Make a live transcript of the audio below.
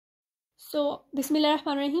So,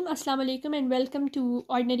 Bismillahirrahmanirrahim, Assalamu alaikum and welcome to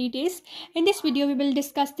Ordinary Days. In this video, we will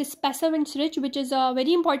discuss this Passavant ridge, which is a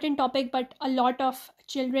very important topic, but a lot of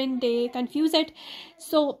children, they confuse it.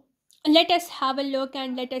 So, let us have a look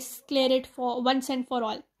and let us clear it for once and for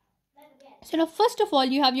all. So now, first of all,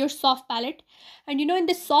 you have your soft palate, and in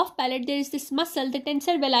this soft palate, there is this muscle, the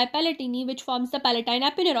tensor villi palatini, which forms the palatine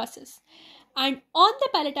aponeurosis. And on the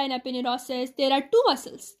palatine aponeurosis, there are two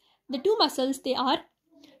muscles. The two muscles, they are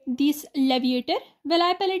this levator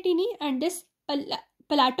villi palatini and this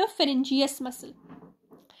palatopharyngeus muscle.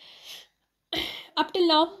 Up till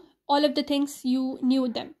now, all of the things you knew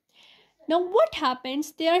them. Now what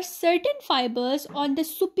happens, there are certain fibers on the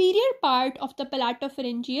superior part of the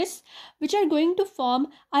palatopharyngeus which are going to form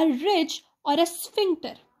a ridge or a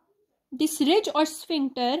sphincter. This ridge or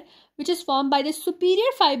sphincter, which is formed by the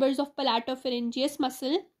superior fibers of palatopharyngeus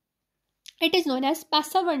muscle, it is known as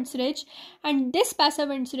Passavant ridge, and this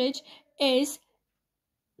Passavant ridge is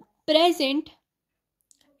present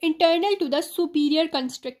internal to the superior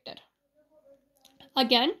constrictor.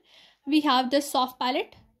 Again, we have the soft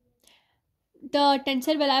palate, the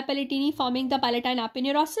tensor villi palatini forming the palatine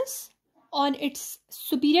aponeurosis. On its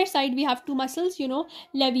superior side, we have two muscles,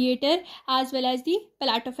 levator as well as the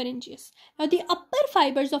palatopharyngeus. Now, the upper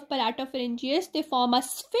fibers of palatopharyngeus, they form a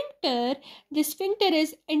sphincter. This sphincter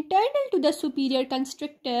is internal to the superior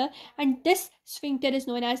constrictor, and this sphincter is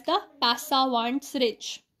known as the Passavant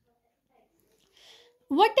ridge.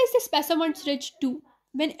 What does this Passavant ridge do?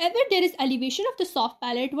 Whenever there is elevation of the soft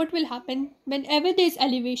palate, what will happen? Whenever there is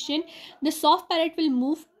elevation, the soft palate will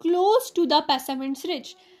move close to the Passavant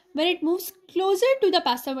ridge. When it moves closer to the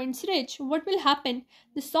Passavant ridge, what will happen?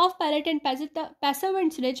 The soft palate and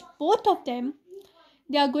Passavant ridge, both of them,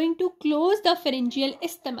 they are going to close the pharyngeal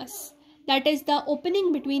isthmus. That is the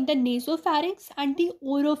opening between the nasopharynx and the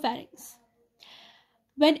oropharynx.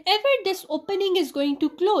 Whenever this opening is going to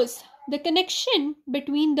close, the connection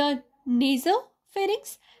between the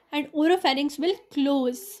nasopharynx and oropharynx will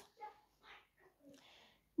close.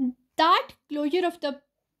 That closure of the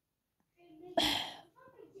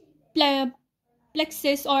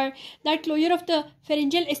plexus or that closure of the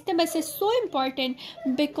pharyngeal isthmus is so important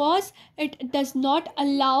because it does not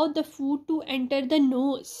allow the food to enter the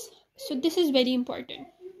nose. So this is very important.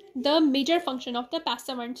 The major function of the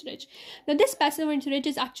Passavant ridge. Now this Passavant ridge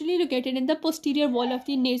is actually located in the posterior wall of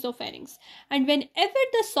the nasopharynx, and whenever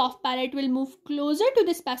the soft palate will move closer to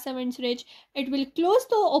this Passavant ridge, it will close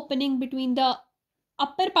the opening between the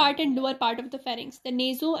upper part and lower part of the pharynx, the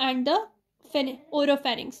naso and the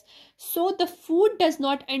oropharynx, so the food does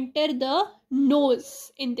not enter the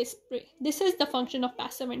nose in this way. This is the function of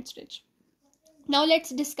Passavant ridge. Now let's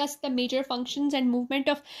discuss the major functions and movement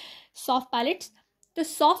of soft palates. The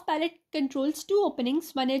soft palate controls two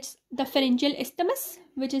openings. One is the pharyngeal isthmus,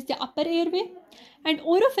 which is the upper airway, and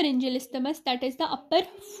oropharyngeal isthmus, that is the upper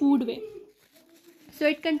food way. So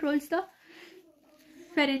it controls the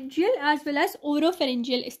pharyngeal as well as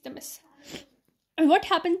oropharyngeal isthmus. And what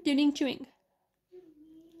happens during chewing?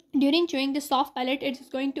 During chewing, the soft palate is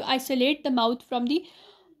going to isolate the mouth from the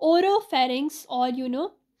oropharynx, or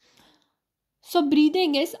so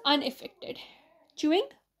breathing is unaffected. Chewing,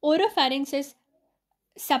 oropharynx is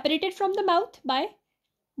separated from the mouth by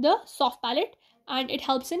the soft palate, and it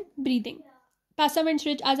helps in breathing. Passavant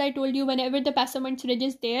ridge, as I told you, whenever the Passavant ridge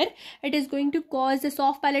is there, it is going to cause the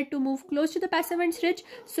soft palate to move close to the Passavant ridge,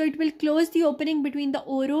 so it will close the opening between the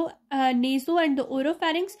naso and the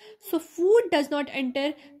oropharynx, so food does not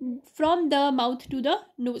enter from the mouth to the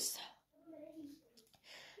nose.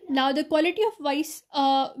 Now the quality of voice,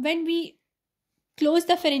 when we close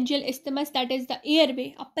the pharyngeal isthmus, that is the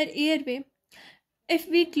airway, upper airway, if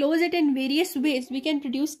we close it in various ways, we can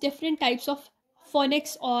produce different types of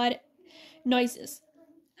phonics or noises.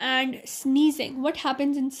 And sneezing, what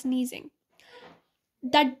happens in sneezing?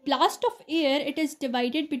 That blast of air, it is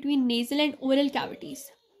divided between nasal and oral cavities.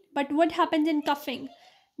 But what happens in coughing?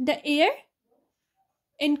 The air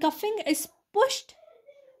in coughing is pushed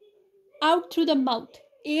out through the mouth.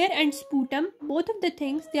 Air and sputum, both of the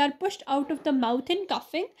things, they are pushed out of the mouth in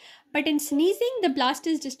coughing, but in sneezing, the blast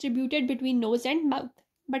is distributed between nose and mouth.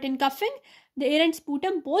 But in coughing, the air and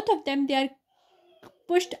sputum, both of them, they are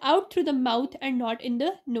pushed out through the mouth and not in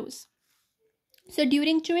the nose. So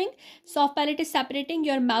during chewing, soft palate is separating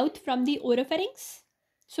your mouth from the oropharynx,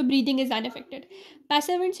 so breathing is unaffected.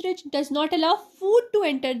 Passavant ridge does not allow food to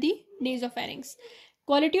enter the nasopharynx.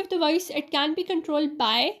 Quality of the voice, it can be controlled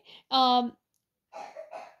by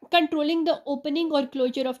controlling the opening or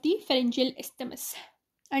closure of the pharyngeal isthmus.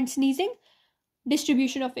 And sneezing,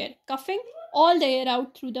 distribution of air. Coughing, all the air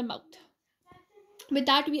out through the mouth. With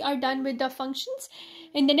that, we are done with the functions.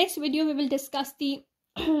 In the next video, we will discuss the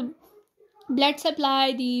blood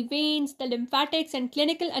supply, the veins, the lymphatics, and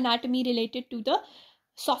clinical anatomy related to the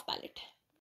soft palate.